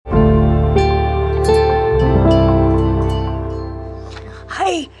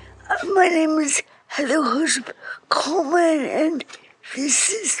name is Heather Husband Coleman, and this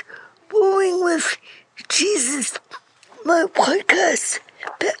is Wooing with Jesus, my podcast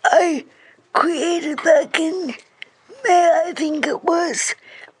that I created back in May, I think it was,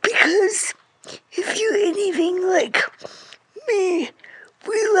 because if you're anything like me,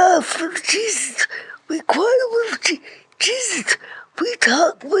 we laugh with Jesus, we cry with Jesus, we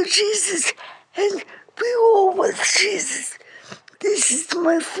talk with Jesus, and we roll with Jesus. This is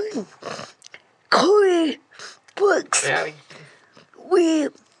my friend, Corey Brooks. Yeah. We,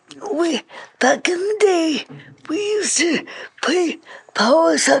 back in the day, we used to play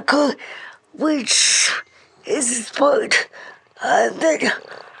power soccer, which is a sport that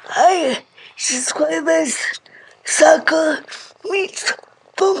I describe as soccer meets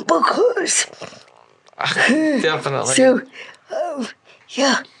bumper cars. Definitely. So,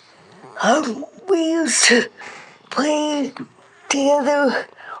 yeah, we used to play together,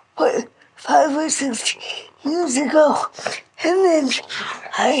 5 or 6 years ago, and then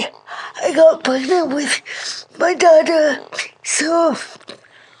I got pregnant with my daughter, so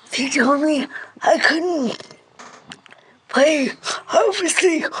they told me I couldn't play,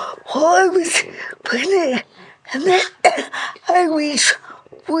 obviously, while I was pregnant, and then we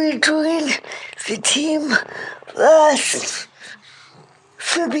joined the team last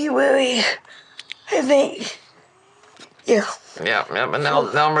February, I think. Yeah. Yeah, but now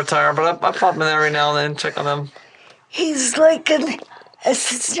I'm retired, but I pop in there every now and then, check on them. He's like an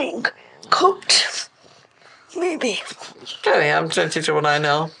assistant coach, maybe. Okay, I'm trying to teach her what I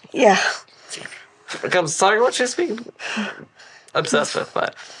know. Yeah. When it comes to soccer, what she's being obsessed with,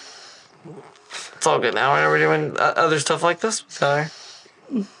 but it's all good now. We're doing other stuff like this with her.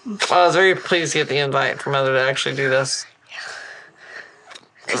 Well, I was very pleased to get the invite from Heather to actually do this.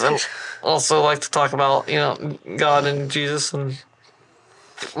 Because I also like to talk about, God and Jesus and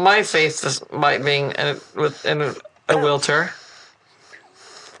my faith despite being in a wheelchair.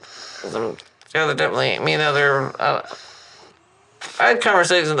 Definitely, me and Heather, I had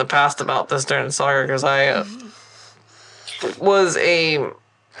conversations in the past about this during soccer because I was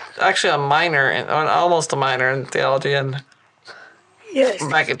actually a minor, almost a minor in theology and Yes.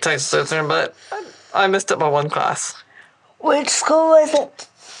 back at Texas Lutheran, but I missed it by one class. Which school was it?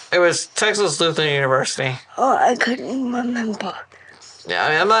 It was Texas Lutheran University. Oh, I couldn't remember. Yeah, I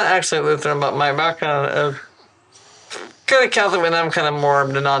mean, I'm not actually Lutheran, but my background of kind of Catholic, and I'm kind of more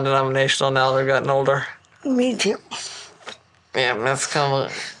non-denominational now that I've gotten older. Me too. Yeah, that's kind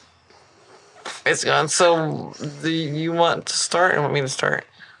of it's gone. So, do you want to start or want me to start?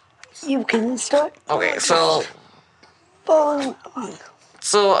 You can start. Okay, so Follow along.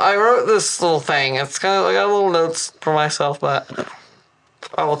 I wrote this little thing. It's kind of, I got little notes for myself, but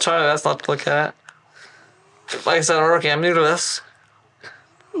I will try my best not to look at it. Like I said, I'm new to this.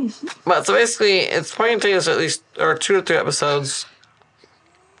 But so basically, it's probably going to take us at least 2 to 3 episodes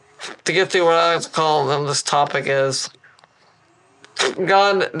to get through what I like to call this topic is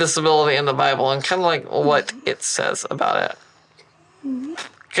God, disability in the Bible, and kind of like what it says about it.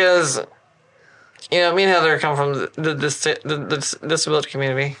 Because, me and Heather come from the disability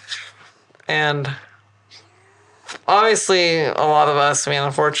community, and obviously a lot of us,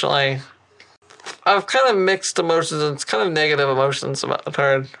 unfortunately, I've kind of mixed emotions and it's kind of negative emotions about the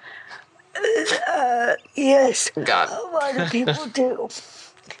turn. Yes. God. A lot of people do.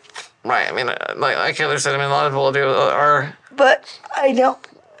 Right, like Heather said, a lot of people do are... But I don't.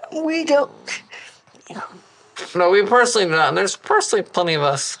 We don't. No, we personally do not, and there's personally plenty of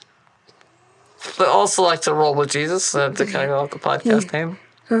us that also like to roll with Jesus, to kind of go off the podcast name.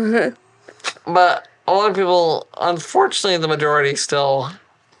 But a lot of people, unfortunately, the majority still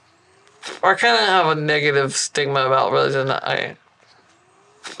are kind of have a negative stigma about religion.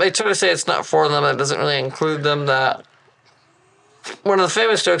 They try to say it's not for them, it doesn't really include them. That one of the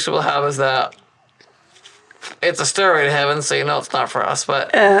famous jokes people have is that it's a stairway to heaven, so it's not for us. But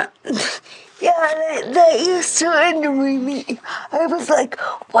yeah, that used to annoy me. I was like,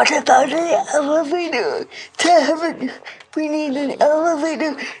 what about an elevator to heaven? We need an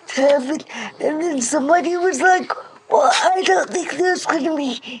elevator to heaven. And then somebody was like, well, I don't think there's going to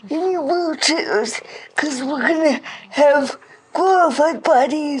be any wheelchairs because we're going to have glorified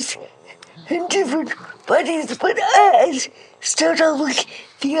bodies and different bodies. But I started with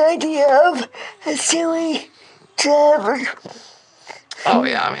the idea of a stairway to heaven. oh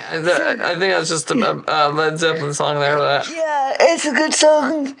yeah, I think that's just a Led Zeppelin song there. Yeah, it's a good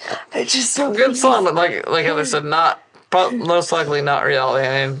song. I just don't good song, but like Heather said, most likely not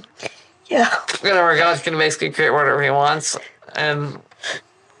reality. Yeah. Whatever, God can basically create whatever he wants. But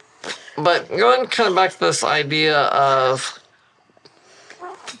going kind of back to this idea of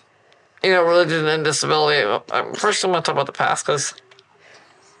religion and disability. First, I'm going to talk about the past because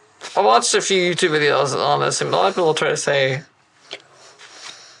I watched a few YouTube videos on this, and a lot of people try to say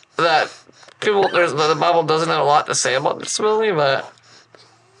that the Bible doesn't have a lot to say about disability, but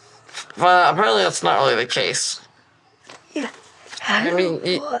apparently that's not really the case. Yeah. I don't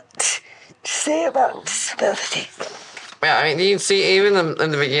know what to say about disability. Yeah, I mean, you can see even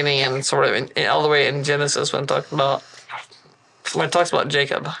in the beginning and sort of all the way in Genesis when it talks about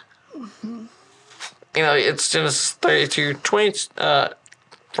Jacob. Mm-hmm. It's Genesis 32,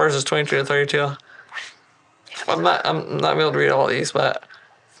 verses 22 to 32. I'm not able to read all these, but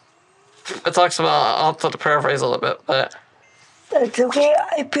it talks about, I'll have to paraphrase a little bit, but... That's okay,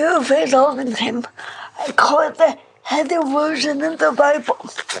 I paraphrase all the time. I call it the Heather version of the Bible.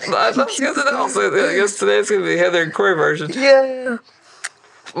 That's good to know. So I guess today it's going to be Heather and Corey version. Yeah.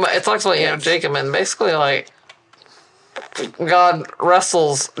 But it talks about, Jacob, and basically, God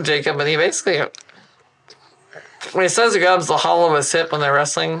wrestles Jacob, and he basically... When he says he grabs the hollow of his hip when they're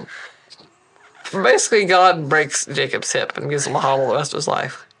wrestling, basically God breaks Jacob's hip and gives him a hollow the rest of his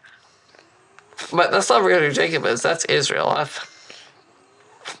life. But let's not forget who Jacob is. That's Israel.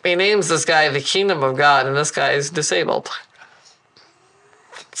 He names this guy the kingdom of God, and this guy is disabled.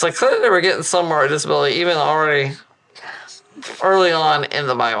 It's like clearly they were getting somewhere with disability, even already early on in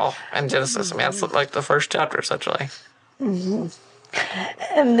the Bible and Genesis. I mean, that's like the first chapter, essentially. Mm-hmm.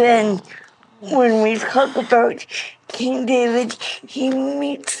 And then when we talk about King David, he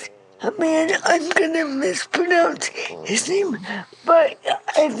meets a man, I'm going to mispronounce his name, but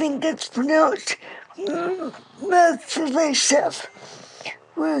I think it's pronounced Mephibosheth.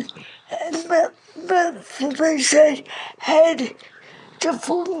 Mephibosheth had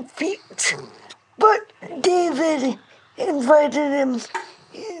deformed feet, but David invited him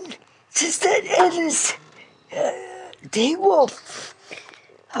in to sit at his table.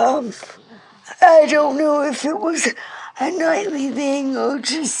 I don't know if it was a nightly thing or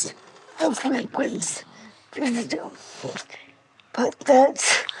just a frequent visitor, but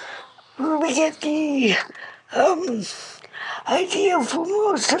that's where we get the idea for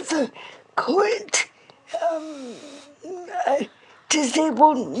most of the current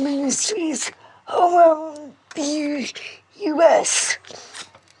disabled ministries around the U.S.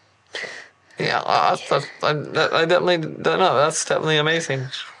 Yeah, I definitely don't know. That's definitely amazing.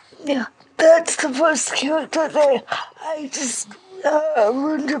 Yeah, that's the first character that I just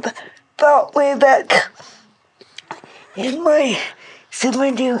learned about way back in my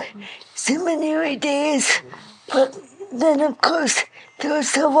seminary days. But then, of course, there are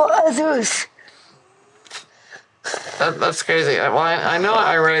several others. That's crazy. I know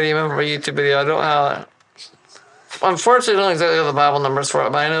I read even from a YouTube video. I don't have... Unfortunately, I don't exactly have the Bible numbers for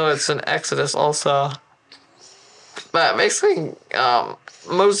it, but I know it's in Exodus also. But basically,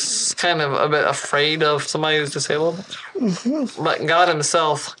 Moses is kind of a bit afraid of somebody who's disabled. Mm-hmm. But God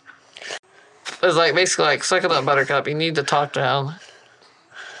himself is basically suck it up, Buttercup. You need to talk to him.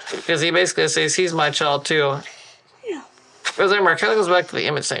 Because he basically says, he's my child too. Yeah. Because remember, it kind of goes back to the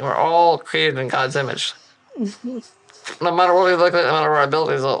image thing. We're all created in God's image. Mm-hmm. No matter what we look like, no matter what our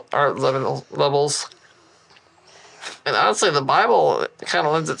abilities are levels. And honestly, the Bible kind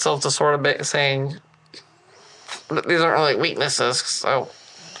of lends itself to sort of saying that these aren't really weaknesses. So,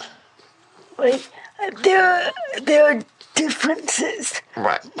 there are differences,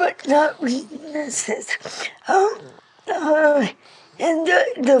 right? But not weaknesses. And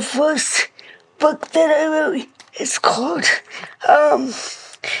the first book that I wrote is called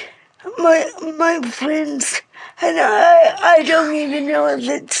My Friends, and I don't even know if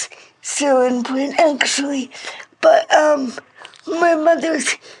it's still in print actually. But my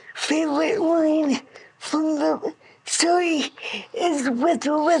mother's favorite line from the story is, with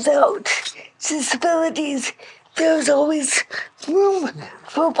or without disabilities, there's always room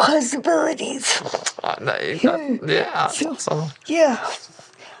for possibilities. Yeah, so, awesome. Yeah,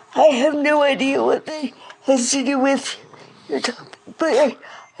 I have no idea what that has to do with your topic, but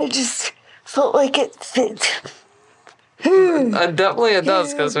I just felt like it fit. Definitely it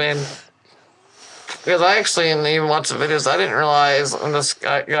does, because, because I actually, and even watched the videos, I didn't realize when this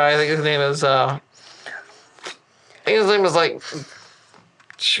guy, I think his name is,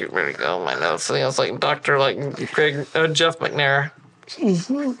 shoot, where'd he go? My notes. I think it was Dr. Jeff McNair.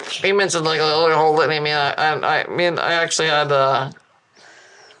 Mm-hmm. He mentioned a whole litany. I actually had, to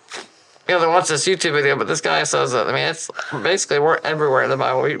watch this YouTube video, but this guy says that, it's basically, we're everywhere in the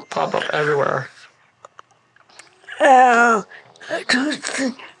Bible. We pop up everywhere.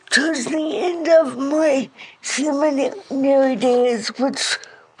 Towards the end of my seminary days, which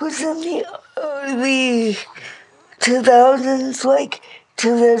was in the early 2000s,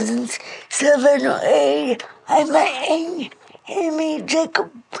 2007 or 8, I met Amy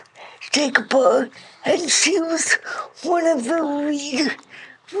Jacob, and she was one of the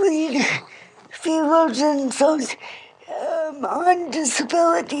lead theologians on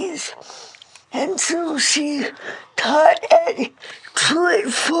disabilities. And so she taught at Truett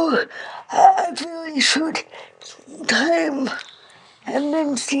for a very short time, and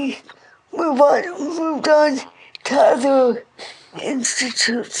then she moved on to other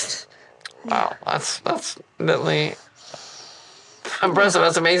institutes. Wow, that's definitely impressive.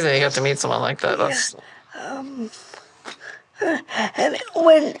 That's amazing that you got to meet someone like that. That's And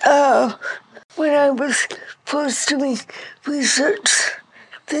when I was supposed to research,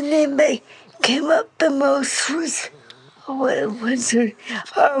 the name that came up the most was what was her?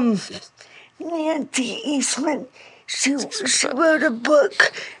 Nancy Eastman. She wrote a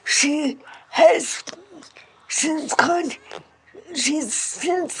book. She has since gone. She's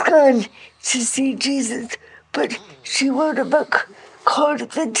since gone to see Jesus, but she wrote a book called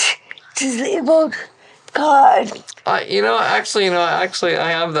The Disabled God. Actually, I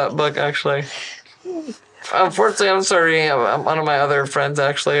have that book, actually. Unfortunately, I'm sorry, one of my other friends,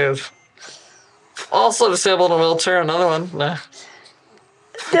 actually, is also disabled in a wheelchair. Another one.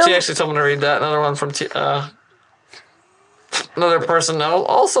 She actually told me to read that. Another one from another person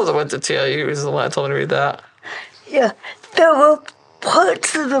also that went to TIU is the one that told me to read that. Yeah, there were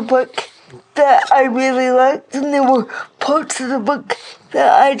parts of the book that I really liked, and there were parts of the book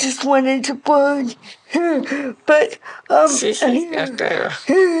that I just wanted to burn. But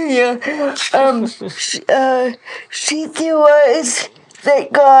she theorized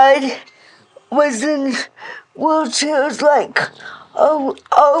that God was in wheelchairs like a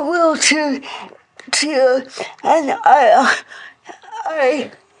wheelchair, and I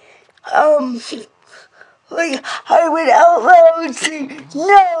would out loud say,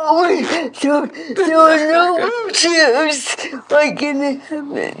 no, there are no wheelchairs like in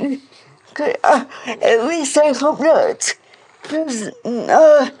heaven. At least I hope not.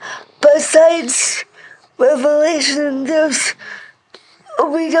 Besides Revelation,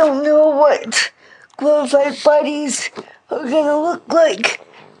 we don't know what glorified bodies are gonna look like,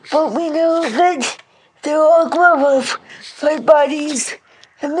 but we know that they're all glorified bodies,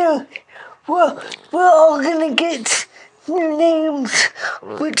 and we're all gonna get new names,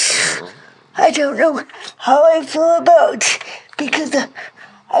 which I don't know how I feel about, because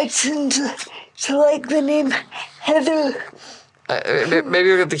I tend to like the name Heather. Maybe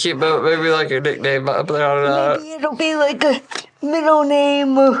you'll get to keep maybe like your nickname up there. Maybe it'll be like a middle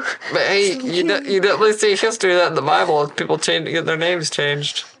name. But hey, you definitely see history of that in the Bible. People get their names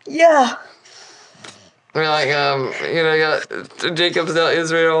changed. Yeah. I mean, like, you got Jacob's now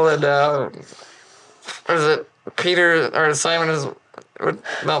Israel, and or is it Peter or Simon is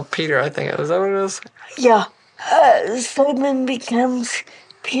Peter? I think is that what it is? Yeah. Simon becomes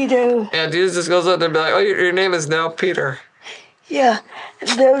Peter. Yeah, Jesus just goes up and be like, "Oh, your name is now Peter." Yeah.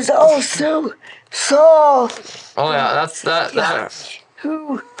 There's also Saul. Oh yeah, that's that. Yeah. That.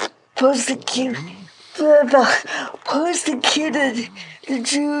 Who persecuted the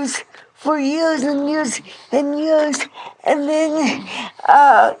Jews for years and years and years, and then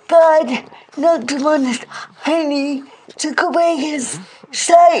God knocked him on his hiney, took away his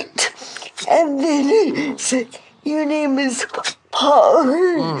sight, and then said, "Your name is Paul."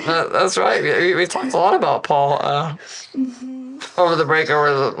 That's right. We talked a lot about Paul over the break,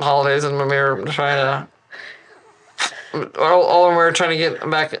 over the holidays, and when we were trying to, when we were trying to get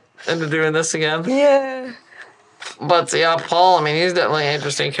back into doing this again. Yeah. But yeah, Paul, I mean, he's definitely an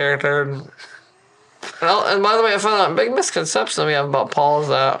interesting character. And by the way, I found out a big misconception we have about Paul is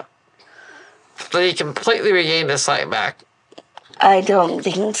that he completely regained his sight back. I don't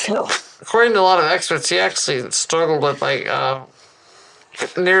think so. According to a lot of experts, he actually struggled with like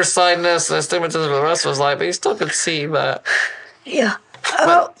nearsightedness and astigmatism for the rest of his life, but he still could see. But yeah,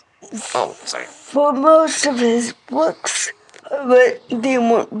 sorry. For most of his books, but they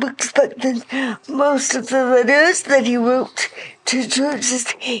weren't books back then. Most of the letters that he wrote to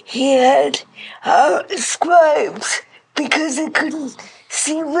churches, he had scribes because he couldn't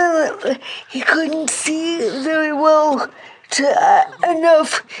see very well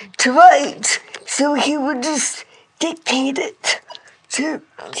enough to write, so he would just dictate it to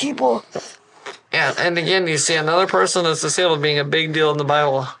people. Yeah, and again, you see another person that's disabled being a big deal in the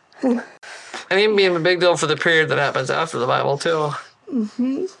Bible. And even being a big deal for the period that happens after the Bible, too.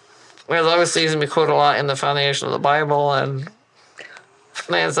 Mm-hmm. Because obviously he's going to be quoted a lot in the foundation of the Bible and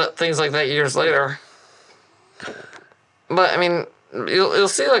things like that years later. But, I mean, you'll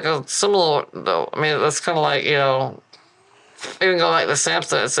see like a similar, though. I mean, that's kind of like, even going like the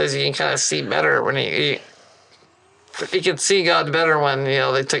Samson, it says you can kind of see better when he can see God better when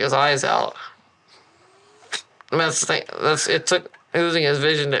they took his eyes out. And that's the thing. It took losing his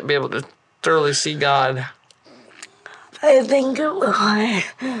vision to be able to thoroughly see God. I think I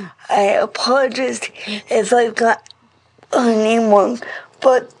apologize if I got her name wrong,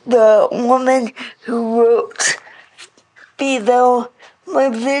 but the woman who wrote Be Thou My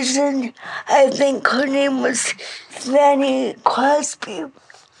Vision, I think her name was Fanny Crosby.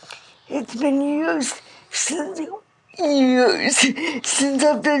 It's been years since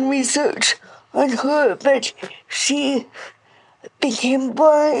I've done research on her, but she became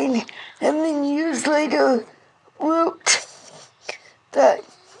blind and then years later wrote that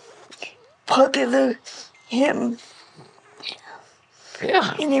popular hymn.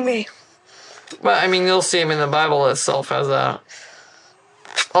 Yeah. Anyway. But, I mean, you'll see him in the Bible itself as a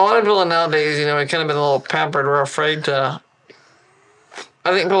lot of people nowadays, we kind of been a little pampered. We're afraid to...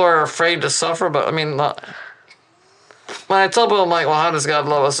 I think people are afraid to suffer, but, I mean, when I tell people, I'm like, well, how does God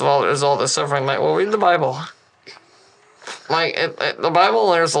love us if there's all this suffering? I'm like, well, read the Bible. Like, the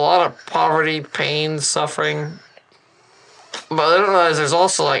Bible, there's a lot of poverty, pain, suffering. But I don't realize there's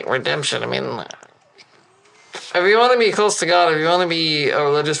also, like, redemption. I mean, if you want to be close to God, if you want to be a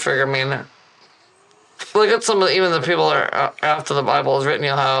religious figure, I mean, look at even the people that are after the Bible is written,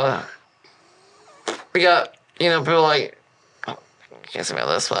 how we got, people like, I can't say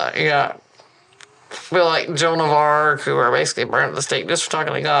about this, but you got people like Joan of Arc who are basically burnt at the stake just for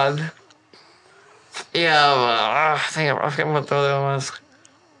talking to God. Yeah, I forget what the other one was.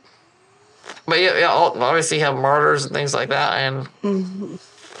 But yeah, obviously you have martyrs and things like that, and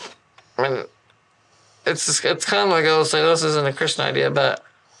I mean, it's kind of like I say this isn't a Christian idea, but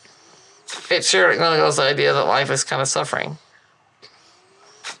it sure kind of goes the idea that life is kind of suffering.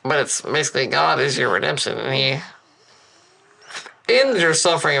 But it's basically God is your redemption, and He ends your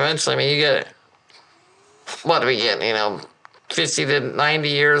suffering eventually. I mean, you get what do we get? 50 to 90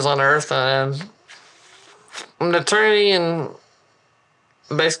 years on Earth, and an eternity and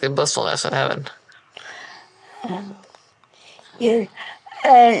basically blissfulness in heaven. Yeah,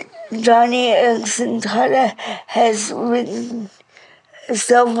 and Johnny Erickson Tada has written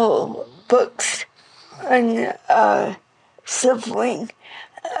several books on suffering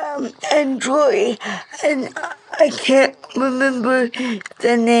and joy, and I can't remember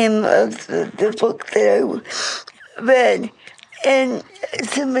the name of the book that I read in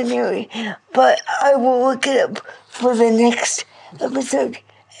seminary, but I will look it up for the next episode.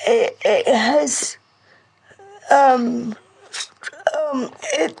 It has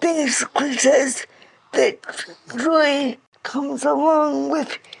it basically says that joy comes along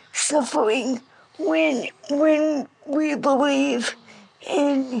with suffering when we believe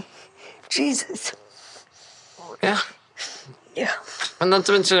in Jesus. Yeah. Yeah. And not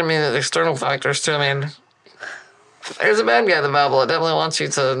to mention, the external factors too. There's a bad guy in the Bible that definitely wants you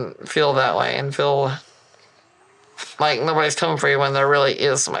to feel that way and feel like nobody's coming for you when there really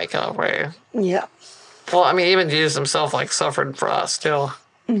is somebody coming for you. Yeah. Well, even Jesus himself, suffered for us, too.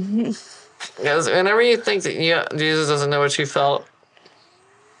 Mm-hmm. Because whenever you think that Jesus doesn't know what you felt,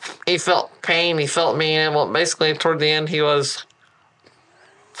 he felt pain, he felt mean, well, basically, toward the end, he was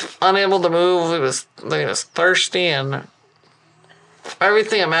unable to move, he was thirsty, and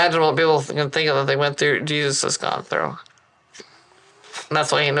everything imaginable people can think of that they went through, Jesus has gone through. And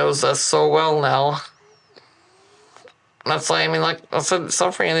that's why he knows us so well now. And that's why, like I said,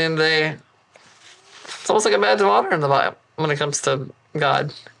 suffering at the end of the day, it's almost like a badge of honor in the Bible when it comes to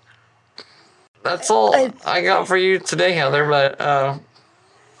God. That's all I got for you today, Heather. But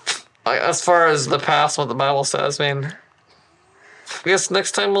as far as the past, what the Bible says, I guess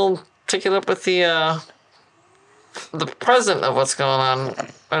next time we'll take it up with the present of what's going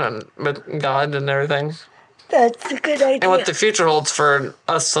on with God and everything. That's a good idea. And what the future holds for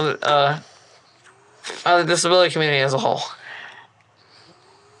us, the disability community as a whole.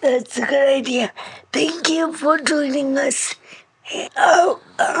 That's a good idea. Thank you for joining us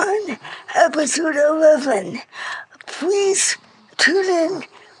on episode 11. Please tune in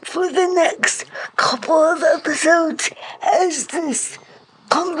for the next couple of episodes, as this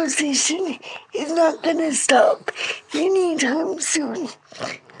conversation is not going to stop anytime soon.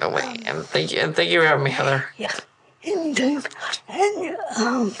 No way. And thank you for having me, Heather. Yeah, anytime.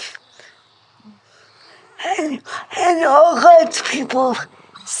 And all God's people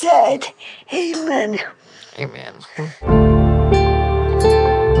said, Amen. Amen.